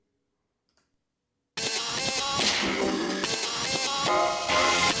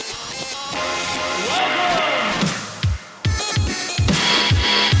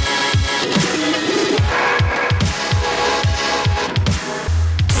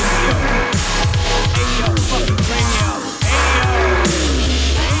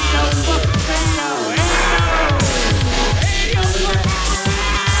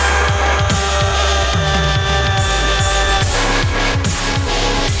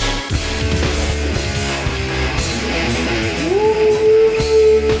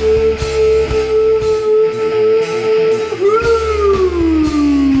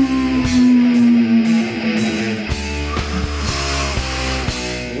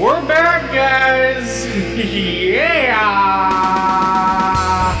We're back, guys! Yeah!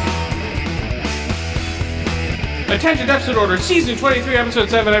 Attention Deficit Order, Season 23, Episode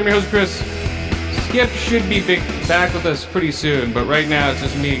 7. I'm your host, Chris. Skip should be back with us pretty soon, but right now it's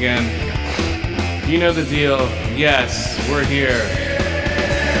just me again. You know the deal. Yes, we're here.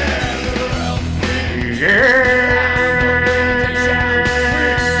 Yeah!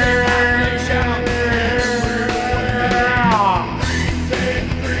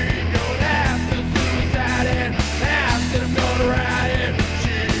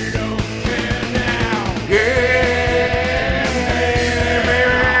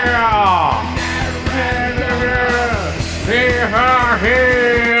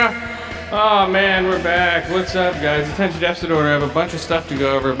 Oh man, we're back. What's up, guys? Attention Deficit Order. I have a bunch of stuff to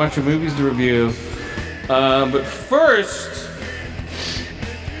go over, a bunch of movies to review. But first,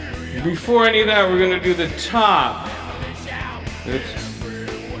 before any of that, we're going to do the top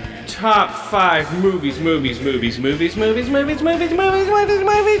 5 movies of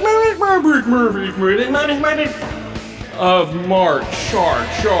March.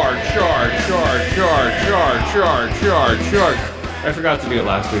 I forgot to do it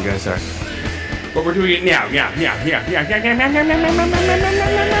last week, guys. Sorry. But we're doing it now.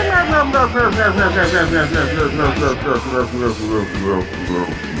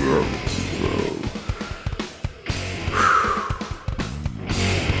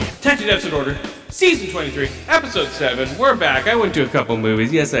 Attention Deficit Order, Season 23, Episode 7. We're back. I went to a couple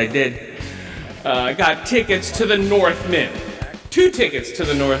movies. Yes, I did. I got tickets to the Northman. 2 tickets to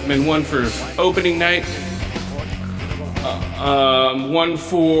the Northman. One for opening night. One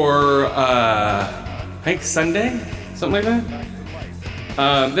for, I think Sunday? Something like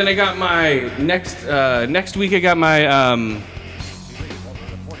that. Then I got my next week I got my,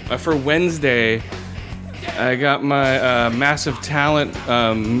 for Wednesday, I got my, Massive Talent,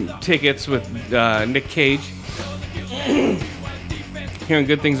 tickets with, Nick Cage. Hearing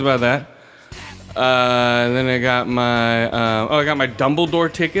good things about that. Then I got my, I got my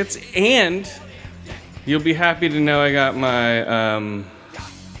Dumbledore tickets, and you'll be happy to know I got my,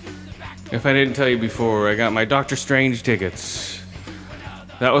 if I didn't tell you before, I got my Doctor Strange tickets.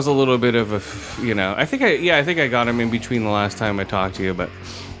 That was a little bit of a, I think I got them in between the last time I talked to you, but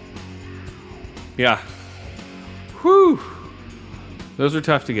yeah. Whew. Those were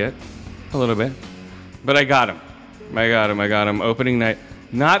tough to get, a little bit, but I got them. I got them opening night.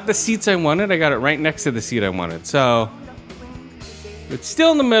 Not the seats I wanted, I got it right next to the seat I wanted. So, it's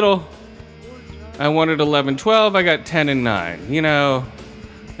still in the middle. I wanted 11, 12, I got 10 and 9,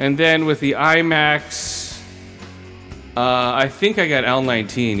 And then with the IMAX, I think I got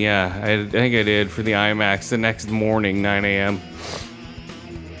L19, yeah. I think I did for the IMAX the next morning, 9 a.m.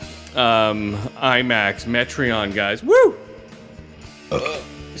 IMAX, Metreon, guys. Woo!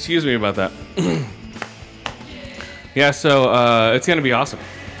 Excuse me about that. Yeah, so it's going to be awesome.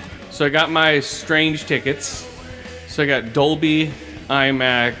 So I got my Strange tickets. So I got Dolby,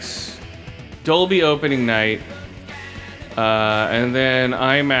 IMAX, Dolby opening night, and then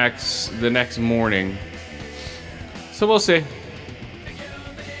IMAX the next morning. So we'll see.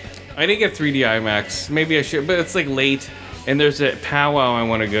 I didn't get 3D IMAX. Maybe I should, but it's like late. And there's a powwow I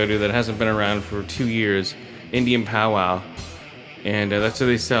want to go to that hasn't been around for 2 years. Indian powwow. And that's where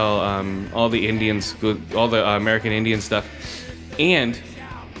they sell all the all the American Indian stuff. And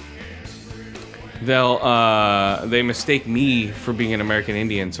they mistake me for being an American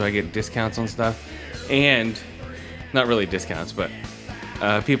Indian, so I get discounts on stuff. And, not really discounts, but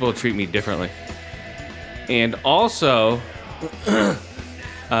people treat me differently. And also,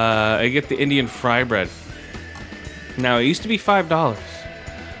 I get the Indian fry bread. Now, it used to be $5,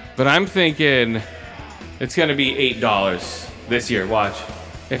 but I'm thinking it's going to be $8 this year. Watch.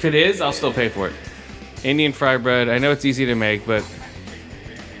 If it is, I'll still pay for it. Indian fry bread. I know it's easy to make, but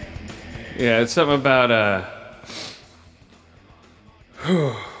yeah, it's something about,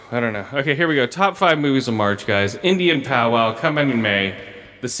 I don't know. Okay, here we go. Top 5 movies of March, guys. Indian Powwow coming in May.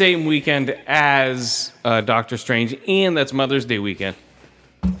 The same weekend as Doctor Strange, and that's Mother's Day weekend.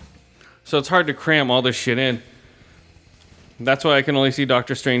 So it's hard to cram all this shit in. That's why I can only see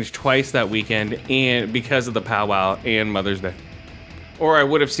Doctor Strange twice that weekend, and because of the powwow and Mother's Day. Or I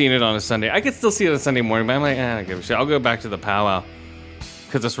would have seen it on a Sunday. I could still see it on a Sunday morning, but I'm like, I don't give a shit. I'll go back to the powwow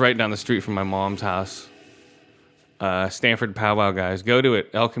because it's right down the street from my mom's house. Stanford Powwow, guys. Go to it.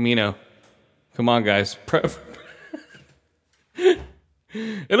 El Camino. Come on, guys.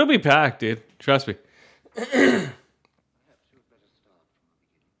 It'll be packed, dude. Trust me.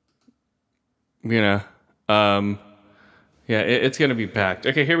 Yeah, it's going to be packed.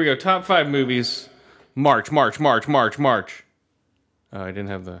 Okay, here we go. Top 5 movies. March. Oh, I didn't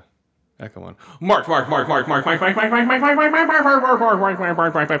have the echo on. Mark. I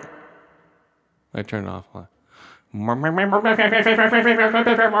turned it off.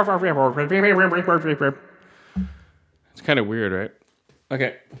 It's kind of weird, right?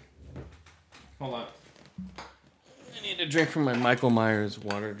 Okay. Hold on. I need a drink from my Michael Myers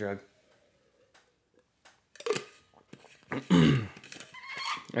water jug. I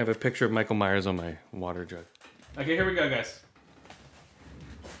have a picture of Michael Myers on my water jug. Okay, here we go, guys.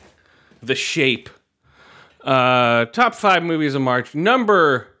 The Shape. Top 5 movies of March.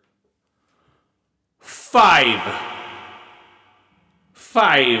 Number 5.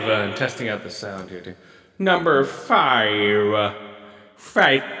 I'm testing out the sound here, too. Number 5.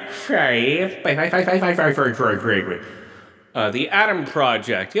 The Adam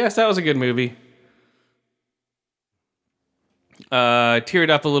Project. Yes, that was a good movie. Teared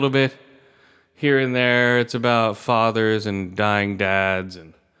up a little bit here and there. It's about fathers and dying dads,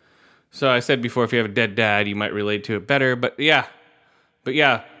 and so I said before, if you have a dead dad, you might relate to it better. But yeah,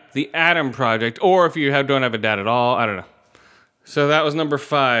 The Adam Project, or if you don't have a dad at all, I don't know. So that was number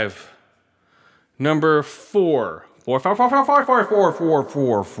 5. Number 4. 4.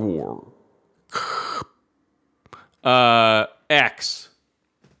 X.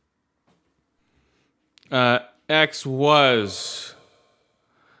 X was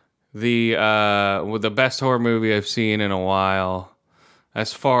the best horror movie I've seen in a while,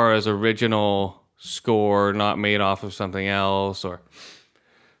 as far as original score, not made off of something else, or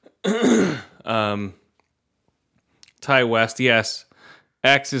Ty West. Yes,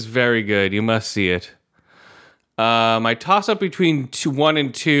 X is very good. You must see it. My toss-up between 1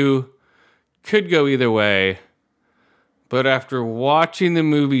 and 2 could go either way, but after watching the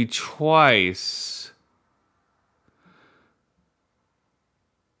movie twice,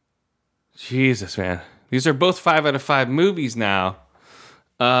 Jesus, man. These are both 5 out of 5 movies now.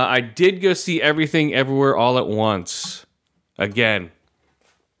 I did go see Everything Everywhere All at Once. Again.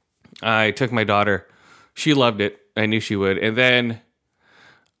 I took my daughter. She loved it. I knew she would. And then,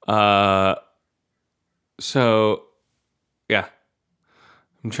 so, yeah.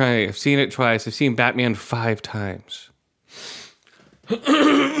 I've seen it twice. I've seen Batman 5 times.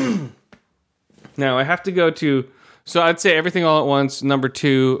 Now, I have to go to, so I'd say Everything All at Once. Number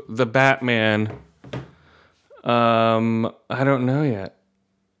 2, The Batman. I don't know yet.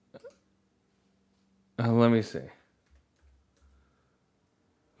 Let me see.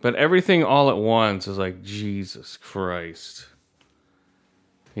 But Everything All at Once is like, Jesus Christ.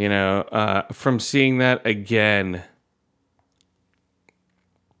 You know, from seeing that again.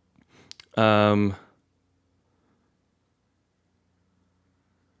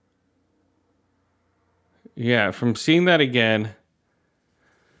 Yeah, from seeing that again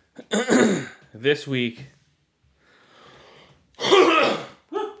this week.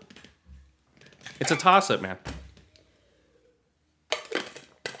 It's a toss-up, man.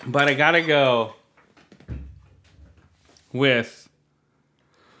 But I gotta go with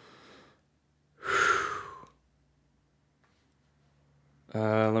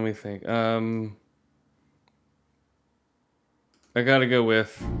let me think. I gotta go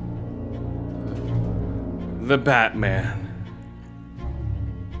with The Batman.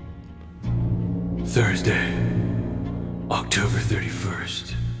 Thursday, October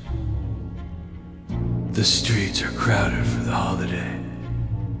 31st. The streets are crowded for the holiday.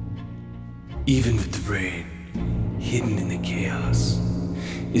 Even with the rain, hidden in the chaos,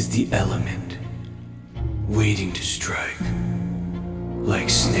 is the element waiting to strike. Like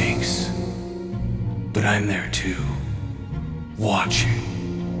snakes. But I'm there too, watching.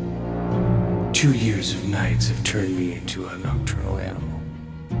 2 years of nights have turned me into a nocturnal animal.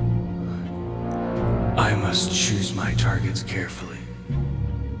 I must choose my targets carefully.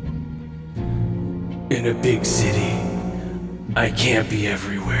 In a big city, I can't be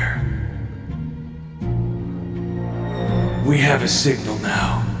everywhere. We have a signal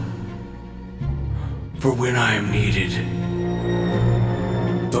now for when I am needed.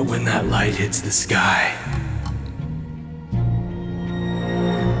 But when that light hits the sky,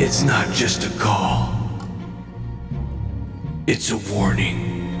 it's not just a call. It's a warning.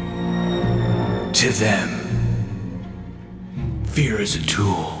 To them, fear is a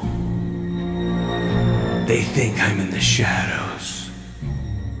tool. They think I'm in the shadows.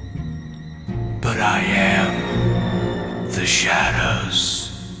 But I am the shadows.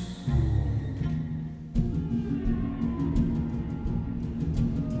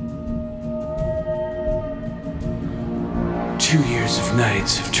 Two years of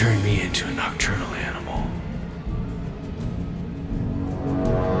nights have turned me into a nocturnal animal.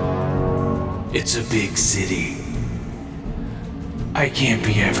 It's a big city. I can't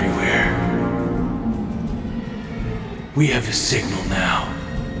be everywhere. We have a signal now.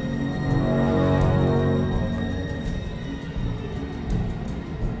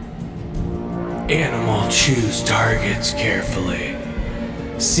 Animal, choose targets carefully.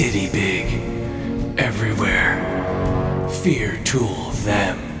 City big, everywhere. Fear tool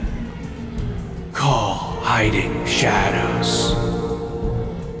them. Call hiding shadows.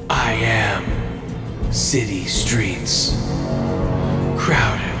 I am city streets.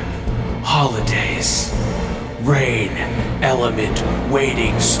 Crowded holidays. Rain, element,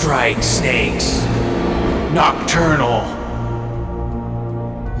 waiting, strike, snakes. Nocturnal.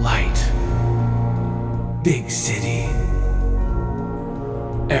 Light. Big city.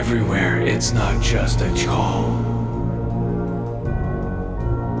 Everywhere, it's not just a call.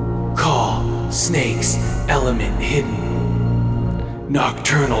 Call, snakes, element hidden.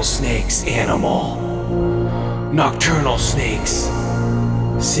 Nocturnal snakes, animal. Nocturnal snakes,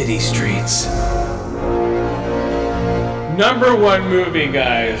 city streets. Number one movie,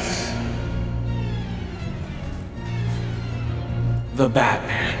 guys. The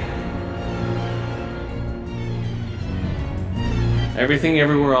Batman. Everything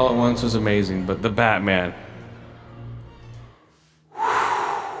Everywhere All at Once was amazing, but The Batman.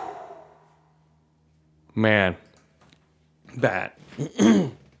 Man. Bat.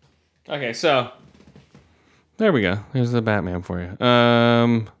 Okay, so there we go. There's the Batman for you.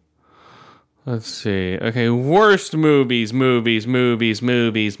 Let's see. Okay, worst movies.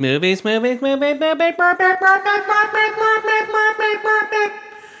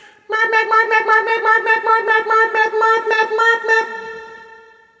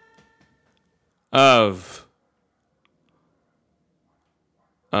 Of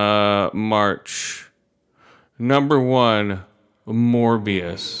March. Number 1,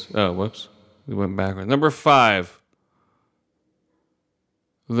 Morbius. Oh, whoops. We went backwards. Number 5,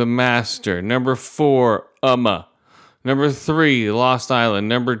 The Master. Number 4, Number 3, Lost Island.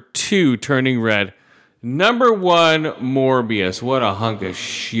 Number 2, Turning Red. Number 1, Morbius. What a hunk of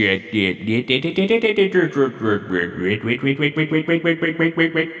shit.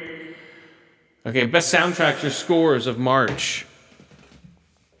 Okay, best soundtracks or scores of March.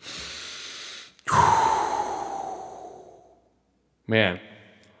 Man.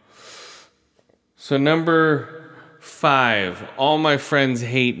 So number 5, All My Friends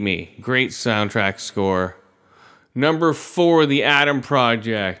Hate Me. Great soundtrack score. Number 4, The Atom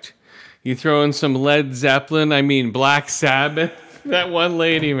Project. You throw in some Led Zeppelin, Black Sabbath. That one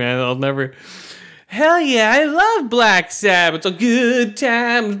lady, man, I'll never... Hell yeah, I love Black Sabbath. It's all good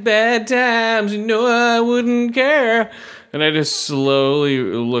times, bad times, you know I wouldn't care. And I just slowly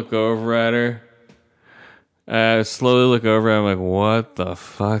look over at her. I'm like, what the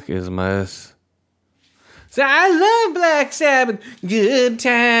fuck is this? So I love Black Sabbath. Good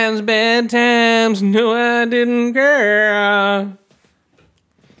times, bad times, no I didn't care.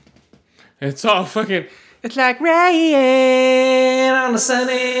 It's all fucking... It's like rain on a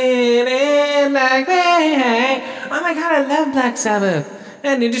sunny day, like rain. Oh my god, I love Black Sabbath.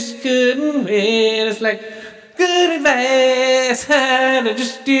 And you just couldn't win. It's like good advice I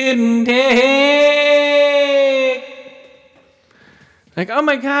just didn't take. Like, oh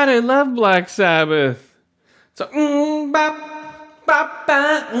my god, I love Black Sabbath. So, bop, bop,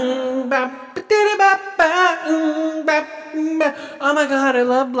 bop, bop, bop, bop. Oh my god, I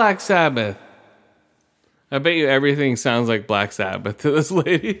love Black Sabbath. I bet you everything sounds like Black Sabbath to this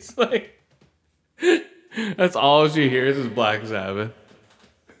lady. It's like, that's all she hears is Black Sabbath.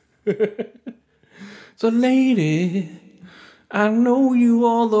 So lady, I know you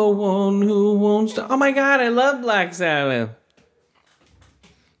are the one who wants to... Oh my god, I love Black Sabbath.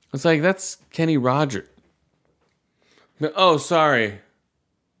 It's like, that's Kenny Rogers. Oh, sorry.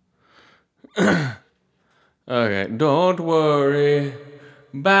 Okay, don't worry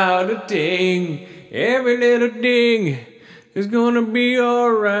about a thing. Every little ding is gonna be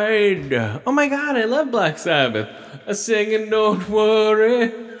alright. Oh my god, I love Black Sabbath. I'm singing, don't worry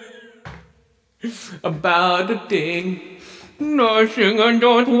about a thing. No singing,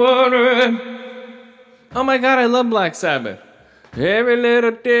 don't worry. Oh my god, I love Black Sabbath. Every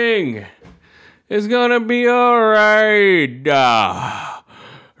little thing is gonna be alright.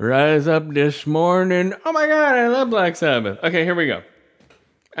 Rise up this morning. Oh my god, I love Black Sabbath. Okay, here we go.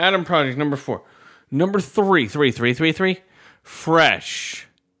 Atom Project, number 4. Number 3, Fresh.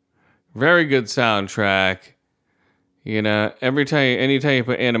 Very good soundtrack. You know, anytime you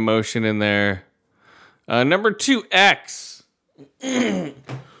put Animotion in there. Number 2, X. Sorry.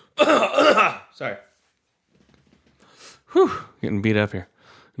 Whew, getting beat up here.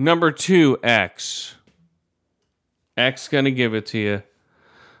 Number 2, X. X gonna give it to you.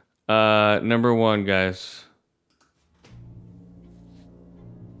 Number one, guys.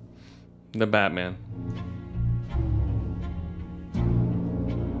 The Batman.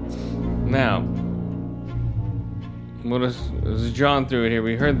 Now, what is John through it here?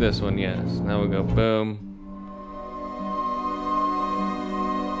 We heard this one, yes. Now we go boom.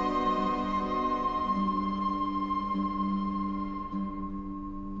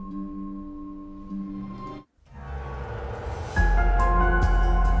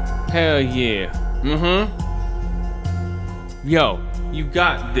 Hell yeah. Yo, you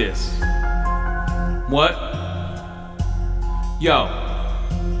got this. What? Yo.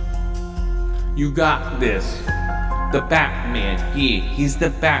 You got this. The Batman. Yeah, he's the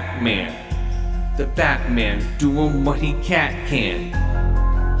Batman. The Batman doing what he can.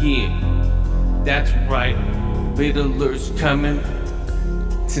 Yeah, that's right. Riddler's coming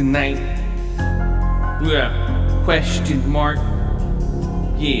tonight. Yeah. Question mark.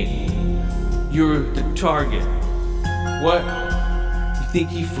 Yeah, you're the target. What? You think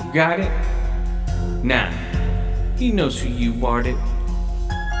he forgot it? Nah, he knows who you are.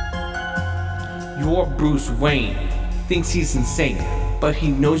 You're Bruce Wayne. Thinks he's insane, but he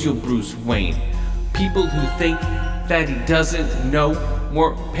knows you're Bruce Wayne. People who think that he doesn't know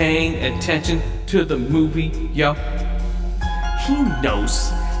weren't paying attention to the movie, yo. He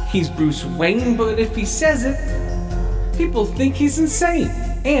knows he's Bruce Wayne, but if he says it, people think he's insane.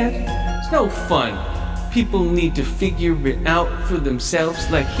 And it's no fun. People need to figure it out for themselves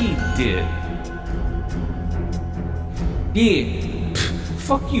like he did. Yeah,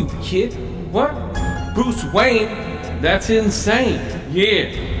 fuck you, kid. What? Bruce Wayne? That's insane. Yeah,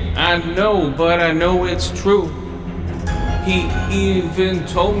 I know, but I know it's true. He even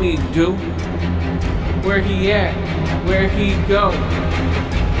told me to. Where he at? Where he go?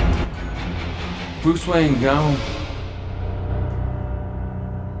 Bruce Wayne gone.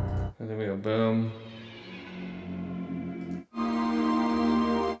 There we go, boom.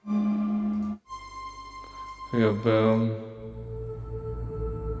 There we go, boom.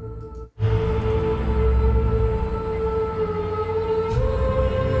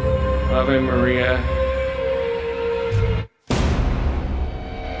 Ave Maria.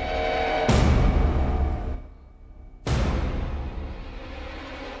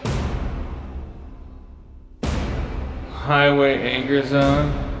 Highway Anger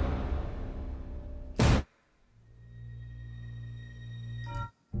Zone.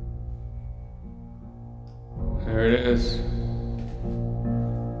 There it is.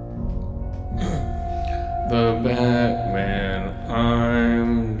 The Batman,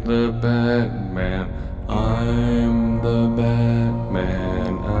 I'm the Batman, I'm the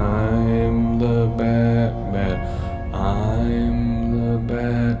Batman, I'm the Batman, I'm the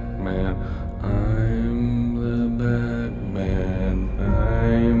Batman, I'm the Batman,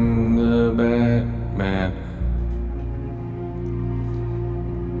 I'm the Batman.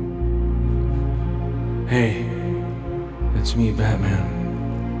 Hey, it's me, Batman.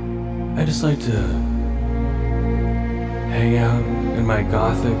 I just like to hang out in my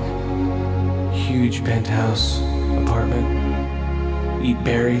gothic, huge penthouse apartment, eat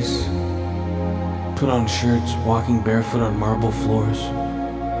berries, put on shirts, walking barefoot on marble floors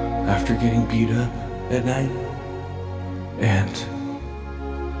after getting beat up at night. And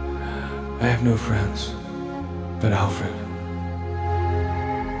I have no friends but Alfred.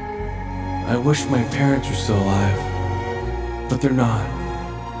 I wish my parents were still alive, but they're not.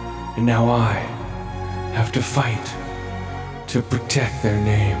 And now I have to fight to protect their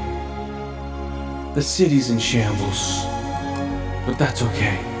name. The city's in shambles, but that's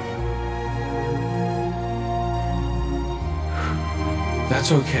okay.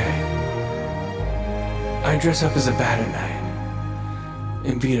 That's okay. I dress up as a bat at night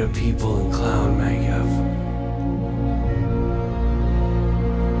and beat up people in clown makeup.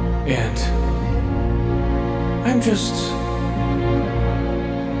 And I'm just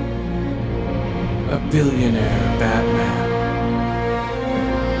a billionaire Batman.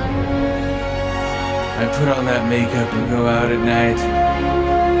 I put on that makeup and go out at night.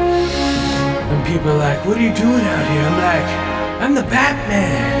 And people are like, what are you doing out here? I'm like, I'm the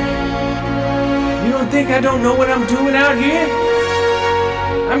Batman. You don't think I don't know what I'm doing out here?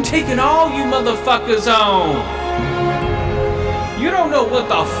 I'm taking all you motherfuckers on. You don't know what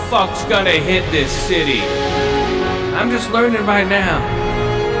the fuck's gonna hit this city. I'm just learning right now.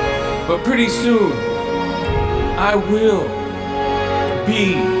 But pretty soon, I will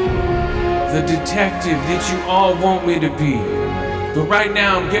be the detective that you all want me to be. But right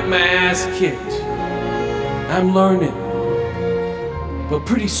now I'm getting my ass kicked. I'm learning. But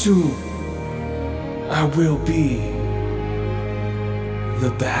pretty soon, I will be The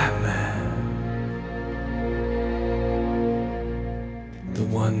Batman. The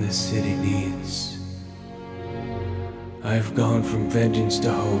one this city needs. I've gone from vengeance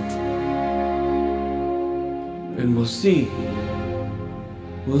to hope. And we'll see.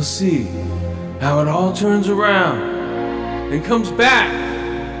 We'll see how it all turns around and comes back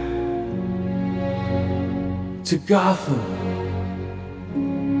to Gotham.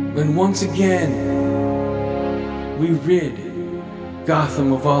 And once again, we rid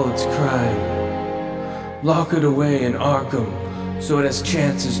Gotham of all its crime. Lock it away in Arkham so it has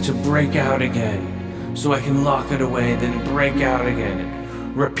chances to break out again. So I can lock it away, then break out again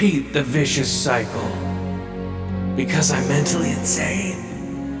and repeat the vicious cycle. Because I'm mentally insane.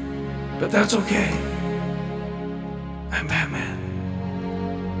 But that's okay. I'm Batman.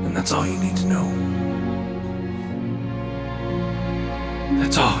 And that's all you need to know.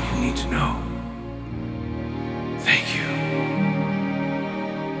 That's all you need to know. Thank you.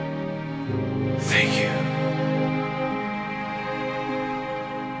 Thank you.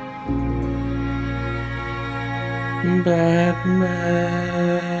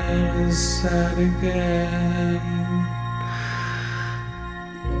 Batman is out again.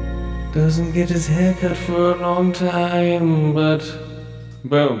 Doesn't get his hair cut for a long time, but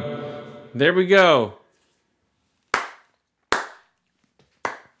boom. There we go.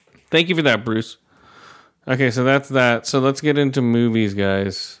 Thank you for that, Bruce. Okay, so that's that. So let's get into movies,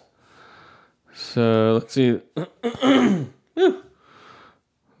 guys. So let's see.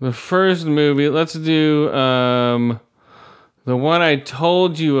 The first movie, let's do the one I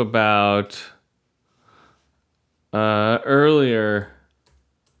told you about earlier.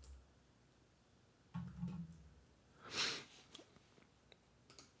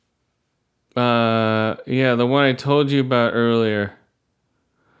 Yeah, the one I told you about earlier.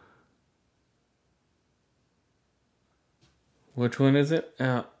 Which one is it?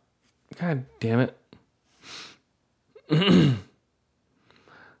 Oh, God damn it.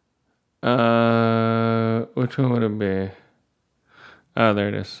 Which one would it be? Oh, there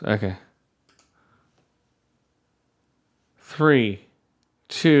it is. Okay. 3,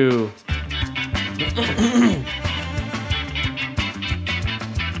 2.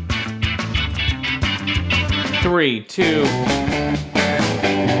 3, 2.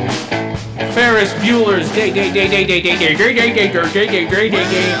 Ferris Bueller's day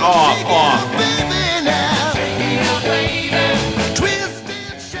off.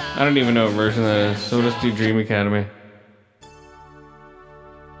 I don't even know what version that is, so let's do Dream Academy.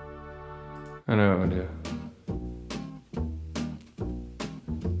 I know what we'll do.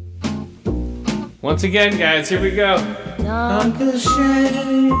 Once again, guys, here we go. Dark as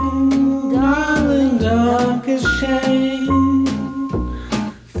shame, darling, dark as shame.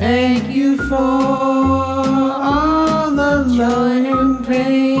 Thank you for all the joy and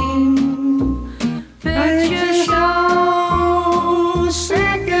pain. Picture so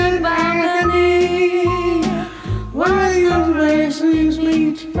second agony. While your blessings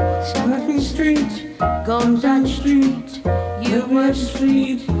meet, Second Street, Golden Street, you were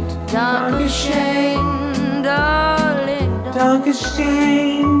sweet. Dark as shame, darling, dark as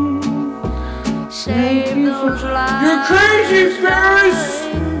shame. Save those lives. You're crazy, Ferris!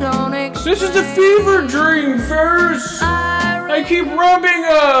 This is a fever dream, Ferris! I keep rubbing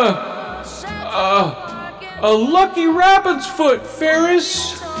a lucky rabbit's foot,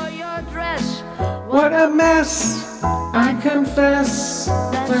 Ferris! What a mess, I confess.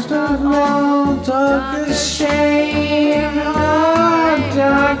 That's all dark as shame, oh,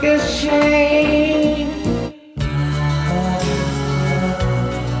 dark as shame.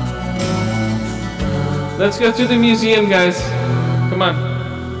 Let's go through the museum, guys. Come on.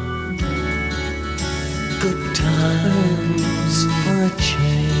 Good times for a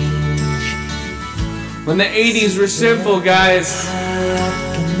change. When the 80s were simple, guys.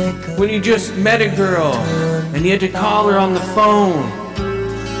 When you just met a girl and you had to call her on the phone.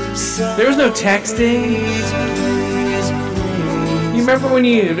 There was no texting. You remember when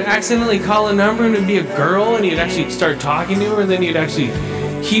you'd accidentally call a number and it'd be a girl and you'd actually start talking to her and then you'd actually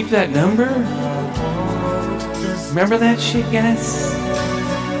keep that number? Remember that shit, guys?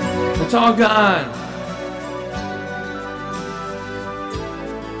 It's all gone.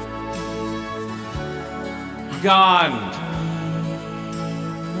 Gone.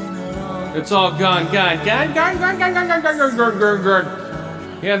 It's all gone. Gone.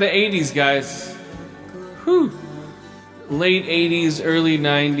 Yeah, the 80s, guys. Whew. Late 80s, early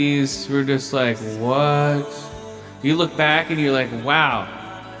 90s. We're just like, what? You look back and you're like, wow.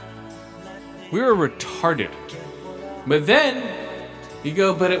 We were retarded. But then, you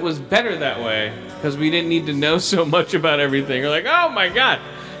go, but it was better that way. because we didn't need to know so much about everything. We're like, oh my god,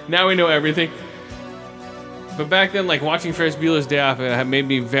 now we know everything. But back then, like watching Ferris Bueller's Day Off, it made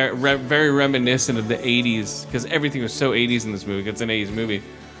me very reminiscent of the 80s, because everything was so 80s in this movie. It's an 80s movie.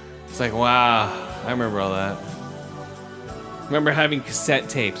 It's like, wow, I remember all that. Remember having cassette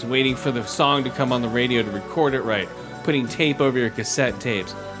tapes, waiting for the song to come on the radio to record it right, putting tape over your cassette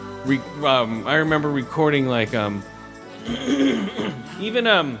tapes. I remember recording like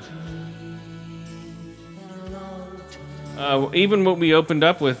even what we opened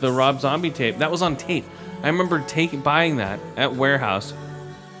up with, the Rob Zombie tape, that was on tape. I remember buying that at Warehouse.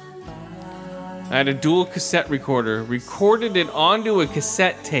 I had a dual cassette recorder, recorded it onto a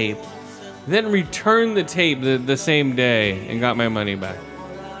cassette tape, then returned the tape the same day and got my money back.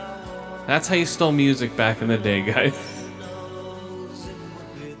 That's how you stole music back in the day, guys.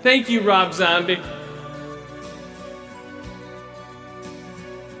 Thank you, Rob Zombie.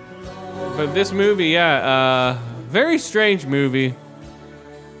 But this movie, very strange movie.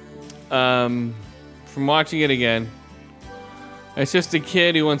 From watching it again, it's just a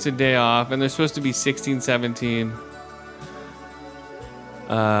kid who wants a day off, and they're supposed to be 16, 17.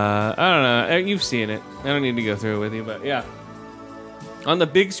 I don't know. You've seen it. I don't need to go through it with you, but yeah. On the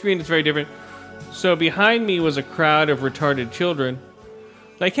big screen, it's very different. So behind me was a crowd of retarded children.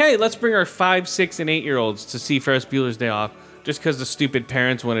 Like, hey, let's bring our 5, 6, and 8-year-olds to see Ferris Bueller's Day Off, just because the stupid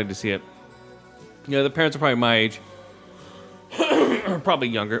parents wanted to see it. You know, the parents are probably my age. Or probably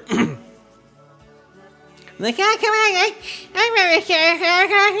younger. Like, oh, come on, I'm very sure.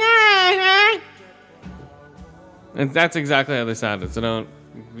 And that's exactly how they sounded, so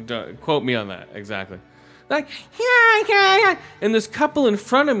don't quote me on that, exactly. Like, and this couple in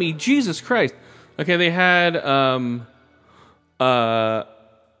front of me, Jesus Christ. Okay, they had,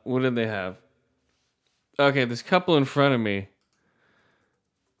 what did they have? Okay, this couple in front of me.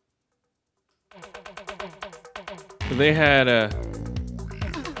 They had,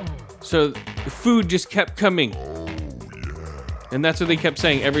 so the food just kept coming. And that's what they kept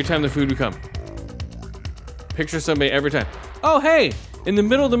saying every time the food would come. Picture somebody every time. Oh, hey, in the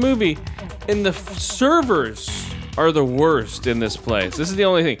middle of the movie, and the servers are the worst in this place. This is the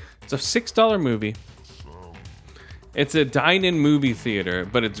only thing. It's a $6 movie. It's a dine-in movie theater,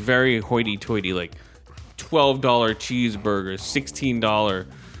 but it's very hoity-toity, like $12 cheeseburgers,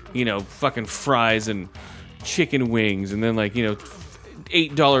 $16, fucking fries and chicken wings, and then like, $8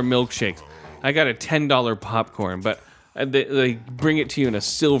 milkshakes. I got a $10 popcorn, but they bring it to you in a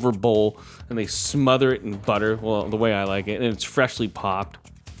silver bowl, and they smother it in butter, well, the way I like it, and it's freshly popped.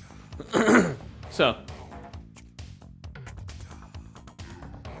 So,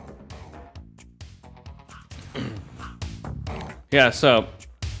 yeah, so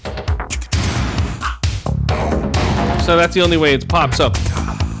that's the only way it's popped. So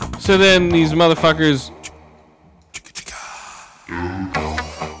then these motherfuckers,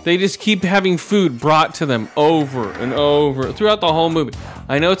 they just keep having food brought to them over and over throughout the whole movie.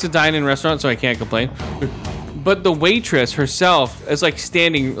 I know it's a dine-in restaurant, so I can't complain. But the waitress herself is like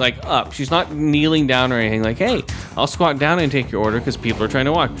standing like up. She's not kneeling down or anything. Like, hey, I'll squat down and take your order because people are trying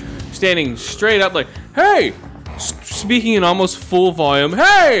to walk. Standing straight up like, hey, speaking in almost full volume.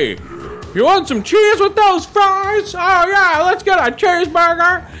 Hey, you want some cheese with those fries? Oh yeah, let's get a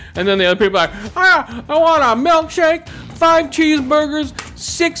cheeseburger. And then the other people are like, oh, I want a milkshake, 5 cheeseburgers,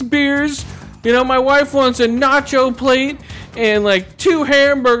 6 beers. My wife wants a nacho plate and like 2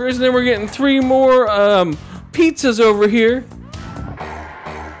 hamburgers, and then we're getting 3 more pizzas over here.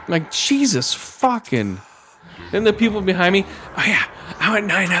 Like, Jesus fucking. Then the people behind me, oh yeah, I want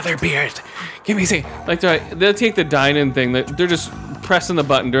 9 other beers. Give me 6. Like, they'll take the dine-in thing. They're just pressing the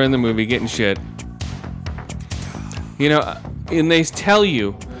button during the movie, getting shit. And they tell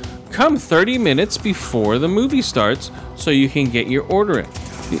you, come 30 minutes before the movie starts so you can get your order in.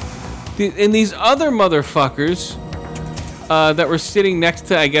 And these other motherfuckers that were sitting next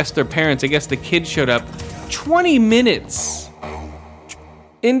to, I guess, their parents, I guess the kids showed up 20 minutes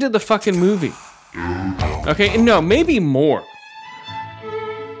into the fucking movie. Okay, no, maybe more.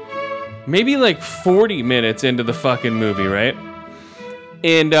 Maybe like 40 minutes into the fucking movie, right?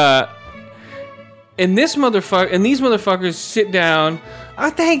 And these motherfuckers sit down. Oh,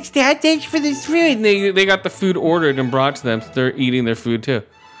 thanks, Dad. Thanks for this food. And they got the food ordered and brought to them, so they're eating their food too.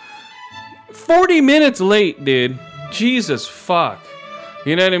 40 minutes late, dude. Jesus fuck.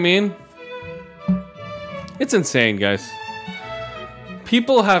 You know what I mean? It's insane, guys.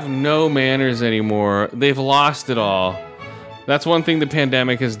 People have no manners anymore. They've lost it all. That's one thing the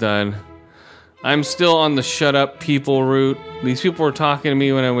pandemic has done. I'm still on the shut up people route. These people were talking to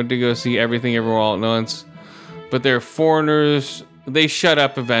me when I went to go see Everything Everywhere All at Once. But they're foreigners. They shut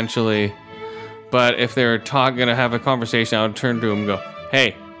up eventually. But if they're gonna have a conversation, I would turn to them and go,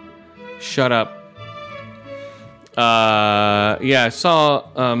 "Hey, shut up." Yeah, I saw.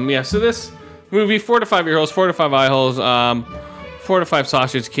 So this movie, 4 to 5 ear holes, 4 to 5 eye holes, 4 to 5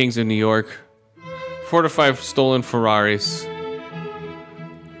 sausage kings in New York, 4 to 5 stolen Ferraris.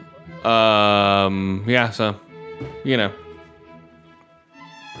 Yeah, so, you know.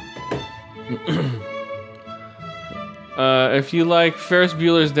 If you like Ferris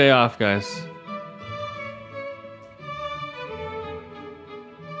Bueller's Day Off, guys.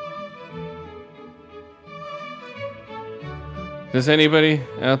 Does anybody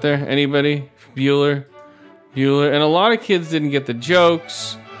out there? Anybody? Bueller? And a lot of kids didn't get the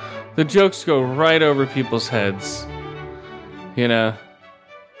jokes. The jokes go right over people's heads. You know?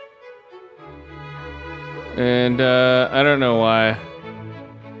 And, I don't know why.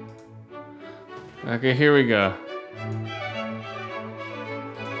 Okay, here we go.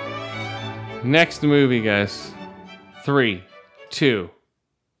 Next movie, guys. 3, 2.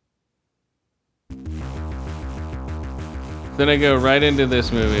 Then I go right into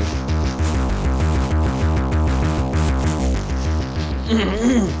this movie.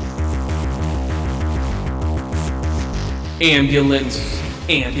 Ambulance.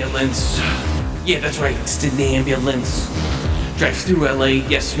 Yeah, that's right, it's an ambulance. Drives through LA,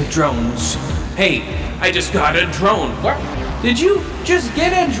 yes, with drones. Hey, I just got a drone. What? Did you just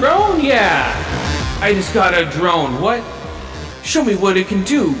get a drone? Yeah. I just got a drone. What? Show me what it can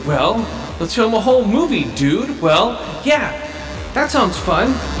do. Well, let's film a whole movie, dude. Well, yeah, that sounds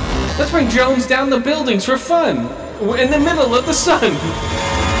fun. Let's bring drones down the buildings for fun. We're in the middle of the sun.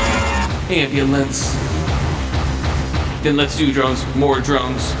 Ambulance. Then let's do drones, more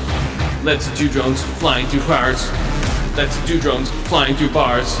drones. Let's do drones flying through cars. Let's do drones flying through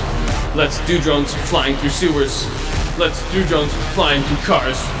bars. Let's do drones flying through sewers. Let's do drones flying through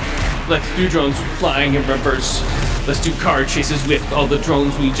cars. Let's do drones flying in reverse. Let's do car chases with all the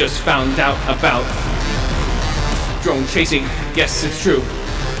drones we just found out about. Drone chasing, yes, it's true.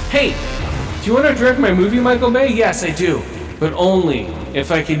 Hey, do you want to direct my movie, Michael Bay? Yes, I do. But only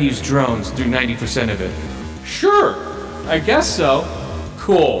if I can use drones through 90% of it. Sure, I guess so.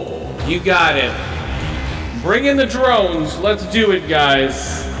 Cool, you got it. Bring in the drones, let's do it,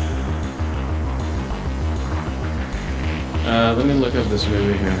 guys. Let me look up this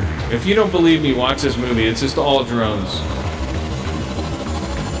movie here. If you don't believe me, watch this movie. It's just all drones.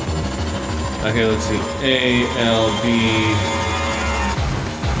 Okay, let's see. ALB.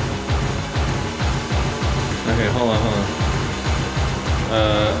 Okay, hold on.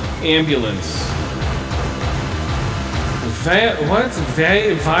 Ambulance. What's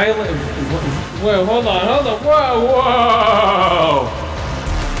violent? Whoa, hold on. Whoa.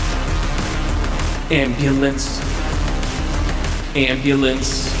 Ambulance.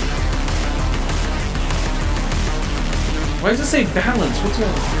 Why does it say balance? What's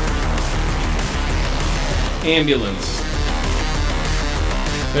wrong? Ambulance.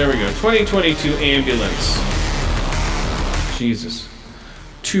 There we go. 2022 ambulance. Jesus.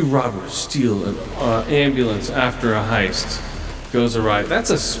 2 robbers steal an ambulance after a heist. Goes awry. That's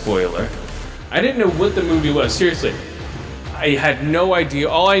a spoiler. I didn't know what the movie was. Seriously. I had no idea.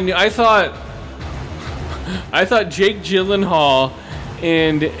 All I knew, I thought Jake Gyllenhaal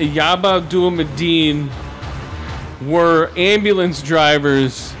and Yaba Abdul-Mateen were ambulance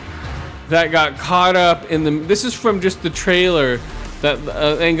drivers that got caught up in the. This is from just the trailer that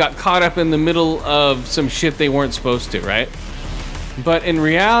and got caught up in the middle of some shit they weren't supposed to, right? But in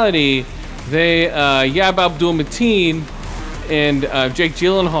reality, they Yaba Abdul-Mateen and Jake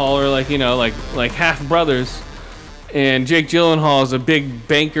Gyllenhaal are like half brothers, and Jake Gyllenhaal is a big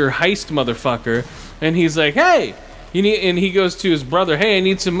banker heist motherfucker. And he's like, hey, and he goes to his brother, hey, I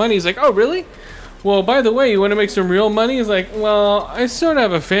need some money. He's like, oh, really? Well, by the way, you want to make some real money? He's like, well, I sort of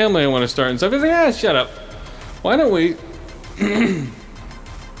have a family I want to start and stuff. He's like, shut up. Why don't we,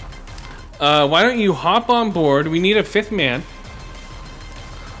 why don't you hop on board? We need a 5th man,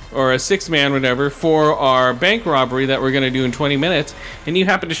 or a 6th man, whatever, for our bank robbery that we're going to do in 20 minutes. And you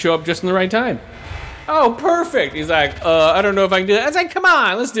happen to show up just in the right time. Oh, perfect. He's like, I don't know if I can do that. I was like, come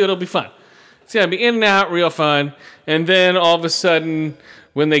on, let's do it. It'll be fun. It's gonna be in and out, real fun. And then all of a sudden,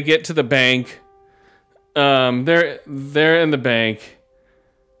 when they get to the bank, they're in the bank.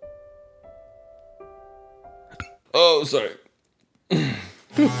 Oh, sorry.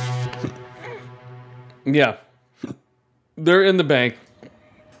 Yeah, they're in the bank,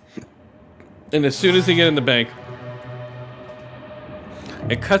 and as soon as they get in the bank,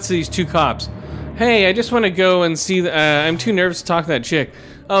 it cuts to these 2 cops. Hey, I just want to go and see. I'm too nervous to talk to that chick.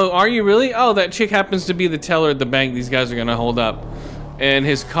 Oh, are you really? Oh, that chick happens to be the teller at the bank these guys are going to hold up. And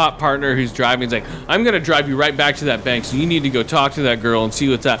his cop partner who's driving is like, I'm going to drive you right back to that bank, so you need to go talk to that girl and see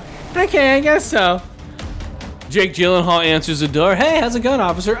what's up. Okay, I guess so. Jake Gyllenhaal answers the door. Hey, how's it going,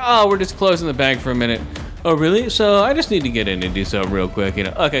 officer? Oh, we're just closing the bank for a minute. Oh, really? So I just need to get in and do something real quick, you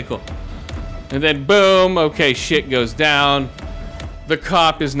know. Okay, cool. And then boom, okay, shit goes down. The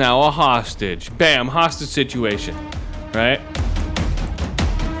cop is now a hostage. Bam, hostage situation, right?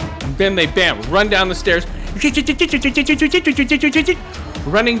 Then they, bam, run down the stairs.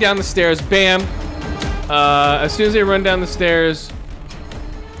 Running down the stairs, bam. As soon as they run down the stairs,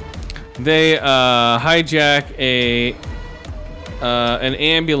 they hijack an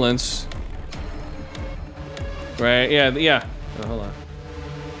ambulance. Right? Yeah. Oh, hold on.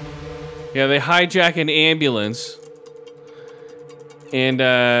 Yeah, they hijack an ambulance. And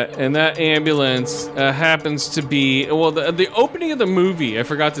that ambulance happens to be, well, the opening of the movie, I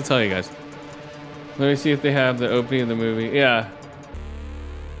forgot to tell you guys. Let me see if they have the opening of the movie. Yeah.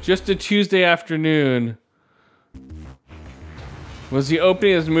 Just a Tuesday afternoon was the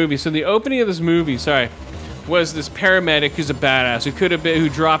opening of this movie. So the opening of this movie, was this paramedic who's a badass, who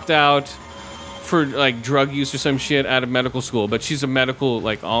dropped out for like drug use or some shit out of medical school, but she's a medical,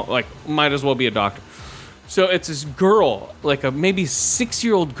 might as well be a doctor. So it's this girl, like a maybe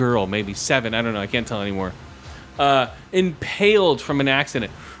 6-year-old girl, maybe 7, I don't know, I can't tell anymore, impaled from an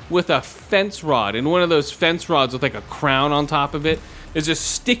accident with a fence rod, and one of those fence rods with like a crown on top of it is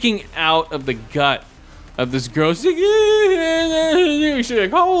just sticking out of the gut of this girl. She's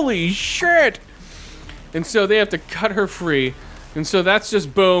like, holy shit! And so they have to cut her free, and so that's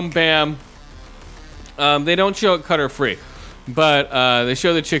just boom, bam. They don't show it cut her free. But they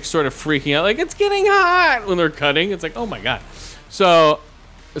show the chick sort of freaking out, like, it's getting hot when they're cutting. It's like, oh my god. So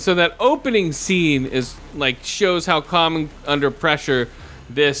that opening scene is like shows how calm under pressure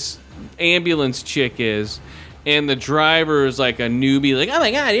this ambulance chick is, and the driver is like a newbie, like, oh my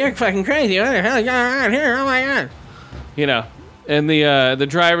god, you're fucking crazy. What the hell is going on here? Oh my god. You know, and the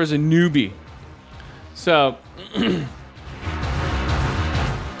driver's a newbie. So,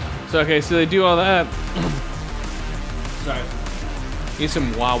 okay, so they do all that. Sorry. Need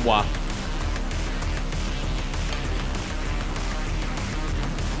some Wawa.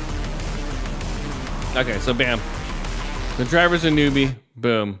 Okay, so bam. The driver's a newbie.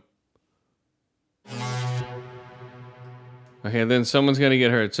 Boom. Okay, then someone's gonna get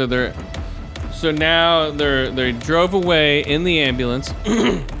hurt. So now they drove away in the ambulance.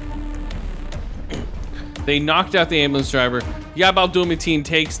 They knocked out the ambulance driver. Yab al-Dumateen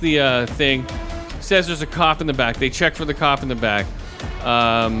takes the thing. Says there's a cop in the back. They check for the cop in the back.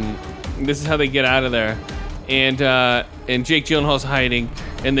 This is how they get out of there. And Jake Gyllenhaal's hiding,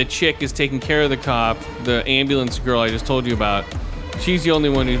 and the chick is taking care of the cop, the ambulance girl I just told you about. She's the only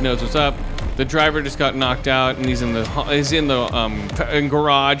one who knows what's up. The driver just got knocked out, and he's in the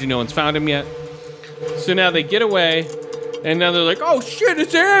garage, and no one's found him yet. So now they get away, and now they're like, oh shit,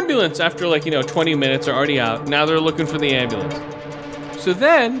 it's the ambulance! After 20 minutes, they're already out. Now they're looking for the ambulance. So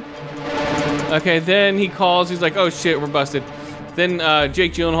then he calls, he's like, oh shit, we're busted. Then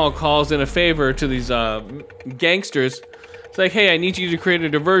Jake Gyllenhaal calls in a favor to these gangsters. It's like, hey, I need you to create a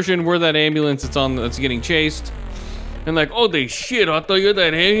diversion. We're that ambulance that's getting chased. And like, oh, they shit, I thought you're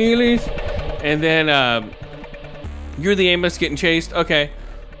that ambulance. And then you're the ambulance getting chased. Okay,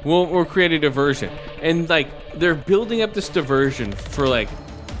 we'll create a diversion. And like, they're building up this diversion for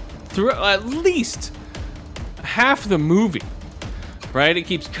through at least half the movie. Right? It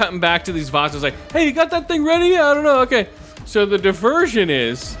keeps cutting back to these vatos like, hey, you got that thing ready? I don't know. Okay. So the diversion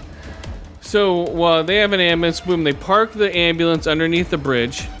is, while they have an ambulance, boom, they park the ambulance underneath the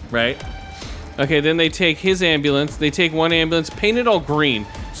bridge, right? Okay, then they take his ambulance. They take one ambulance, paint it all green.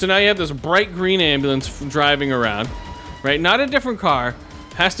 So now you have this bright green ambulance driving around, right? Not a different car.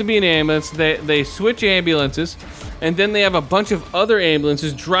 Has to be an ambulance. They switch ambulances, and then they have a bunch of other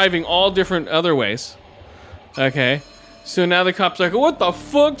ambulances driving all different other ways. Okay. So now the cop's like, what the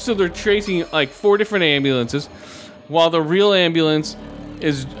fuck? So they're chasing 4 different ambulances, while the real ambulance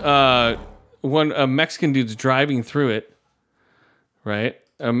is a Mexican dude's driving through it, right?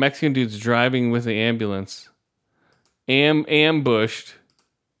 A Mexican dude's driving with the ambulance, ambushed.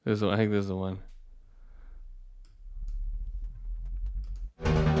 I think this is the one.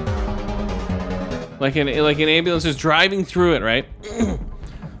 Like an ambulance is driving through it, right?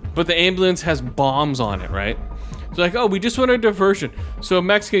 But the ambulance has bombs on it, right? It's like, oh, we just want a diversion. So a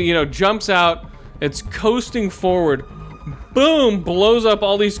Mexican, jumps out. It's coasting forward. Boom! Blows up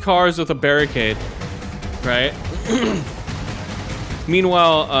all these cars with a barricade. Right?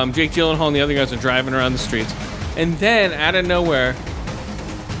 Meanwhile, Jake Gyllenhaal and the other guys are driving around the streets. And then, out of nowhere,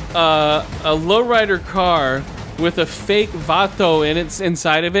 a lowrider car with a fake Vato in its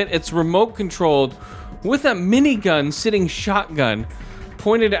inside of it. It's remote controlled with a minigun sitting shotgun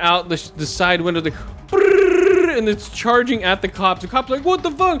pointed out the side window. And it's charging at the cops. The cops are like, what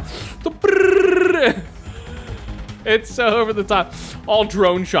the fuck? It's so over the top. All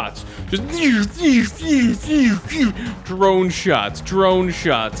drone shots. Just drone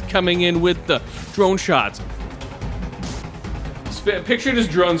shots coming in with the drone shots. Picture this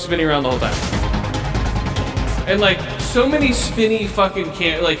drone spinning around the whole time. And like so many spinny fucking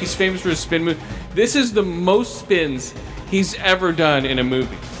like he's famous for his spin move. This is the most spins he's ever done in a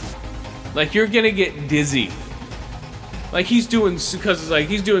movie. Like you're gonna get dizzy. Like he's doing, because like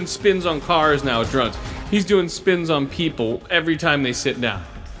he's doing spins on cars now with drones. He's doing spins on people every time they sit down.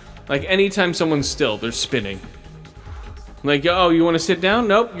 Like anytime someone's still, they're spinning. Like, oh, you want to sit down?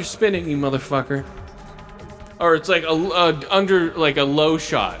 Nope, you're spinning, you motherfucker. Or it's like under like a low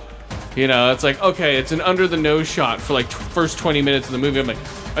shot. You know, it's like, okay, it's an under the nose shot for like first 20 minutes of the movie. I'm like,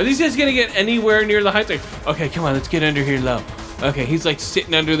 are these guys gonna get anywhere near the heights? Like, okay, come on, let's get under here low. Okay, he's like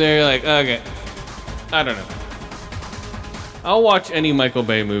sitting under there, like, okay. I don't know. I'll watch any Michael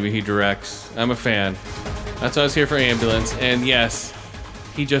Bay movie he directs. I'm a fan. That's why I was here for Ambulance. And yes,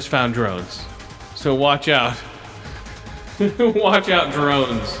 he just found drones. So watch out. Watch out,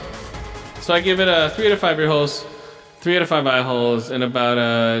 drones. So I give it a 3 out of 5 ear holes, 3 out of 5 eye holes, and about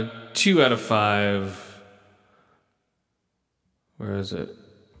a 2 out of 5. Where is it?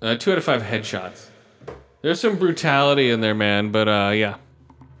 2 out of 5 headshots. There's some brutality in there, man, but yeah.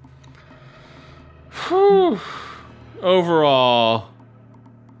 Whew. Overall,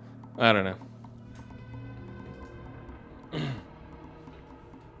 I don't know.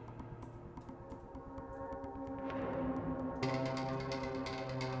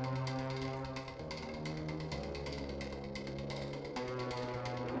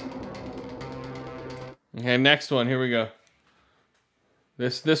 Okay, next one. Here we go.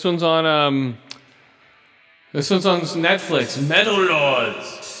 This one's on Netflix. Metal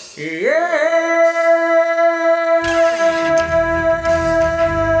Lords. Yeah.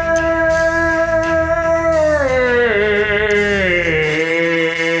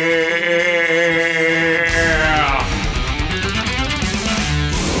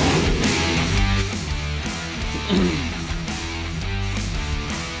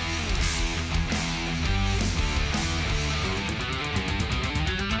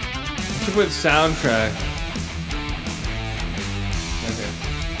 Put soundtrack. Okay.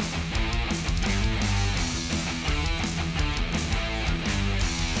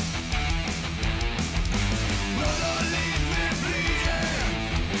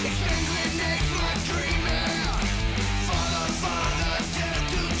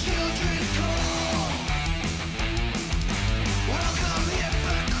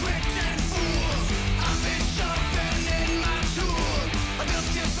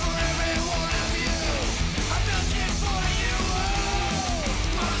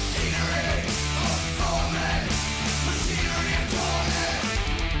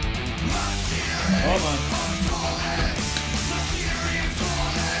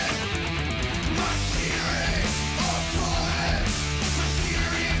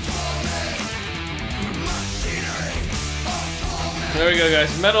 There we go,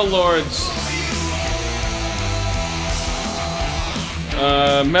 guys. Metal Lords.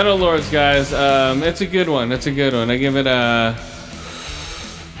 Metal Lords, guys. It's a good one. It's a good one. I give it a...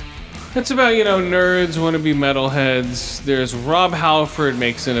 It's about, you know, nerds, wannabe metalheads. There's Rob Halford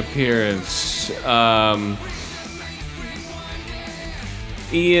makes an appearance.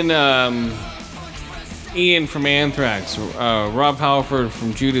 Ian from Anthrax. Rob Halford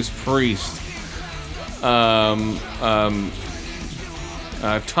from Judas Priest. Tom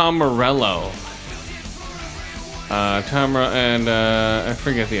Morello. And I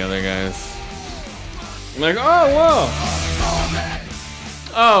forget the other guys. I'm like, oh, whoa.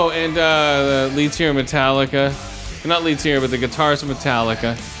 Oh, and the lead singer of Metallica. Not lead singer, but the guitarist of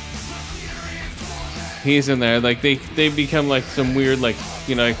Metallica. He's in there. Like, they become like some weird, like,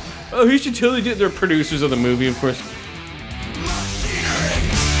 you know, like, oh, he should totally do it. They're producers of the movie, of course.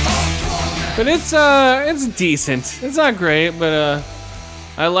 But it's decent. It's not great, but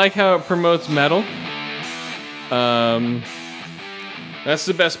I like how it promotes metal. That's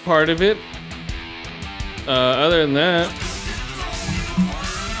the best part of it. Other than that,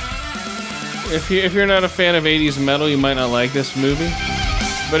 if you're not a fan of 80s metal, you might not like this movie.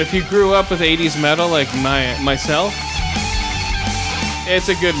 But if you grew up with 80s metal like myself, it's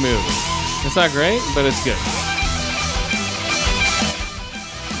a good movie. It's not great, but it's good.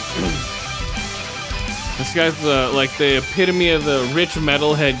 This guy's the epitome of the rich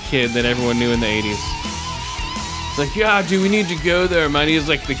metalhead kid that everyone knew in the 80s. It's like, yeah, dude, we need to go there. Money is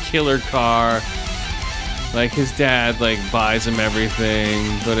like the killer car. Like his dad like buys him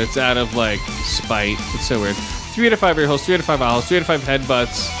everything, but it's out of like spite. It's so weird. 3 out of 5 ear holes, 3 out of 5 eye holes, 3 out of 5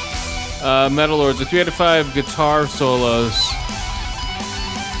 headbutts. Metal Lords, a 3 out of 5 guitar solos.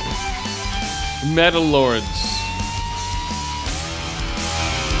 Metal Lords.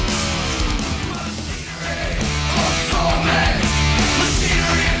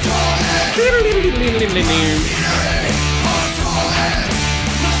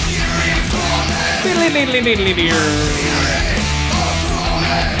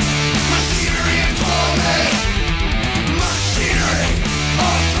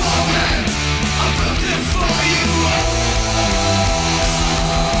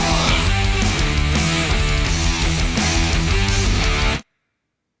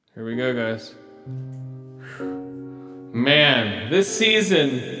 Here we go, guys. Man, this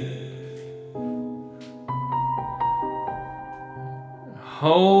season.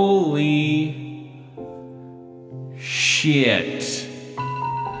 Holy shit.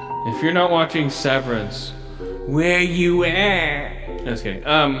 If you're not watching Severance, where you at? Just kidding.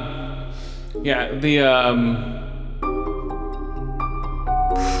 Yeah, the,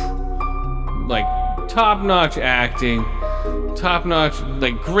 like, top-notch acting, top-notch,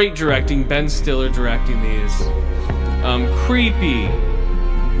 like, great directing. Ben Stiller directing these. Creepy,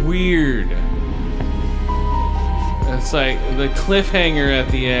 weird. It's like the cliffhanger at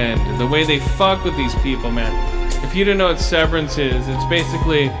the end, the way they fuck with these people, man. If you don't know what Severance is, it's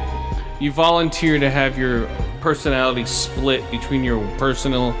basically you volunteer to have your personality split between your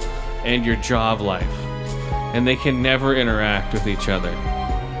personal and your job life, and they can never interact with each other,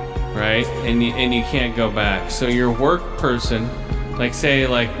 right? And you can't go back. So your work person, like say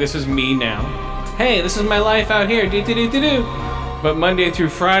like this is me now. Hey, this is my life out here. Do. But Monday through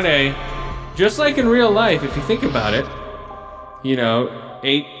Friday. Just like in real life, if you think about it,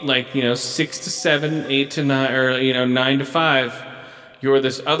 6 to 7, 8 to 9, or 9 to 5, you're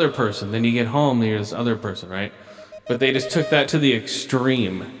this other person. Then you get home, you're this other person, right? But they just took that to the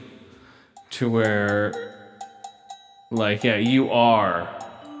extreme, to where, like, yeah, you are.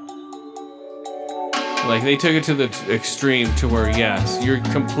 Like, they took it to the extreme to where, yes, you're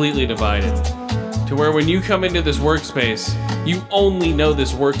completely divided. To where when you come into this workspace, you only know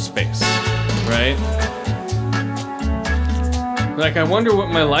this workspace. Right? Like, I wonder what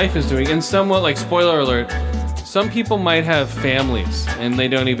my life is doing. And somewhat, like, spoiler alert, some people might have families and they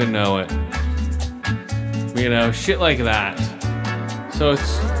don't even know it. Shit like that. So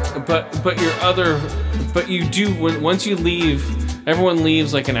it's, but you do, once you leave, everyone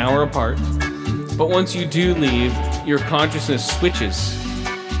leaves like an hour apart. But once you do leave, your consciousness switches.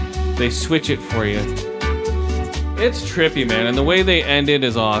 They switch it for you. It's trippy, man, and the way they end it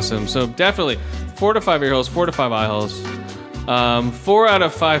is awesome. So definitely 4 to 5 ear holes, 4 to 5 eye holes, 4 out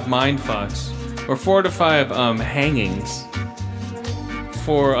of 5 mind fucks, or 4 out of 5 hangings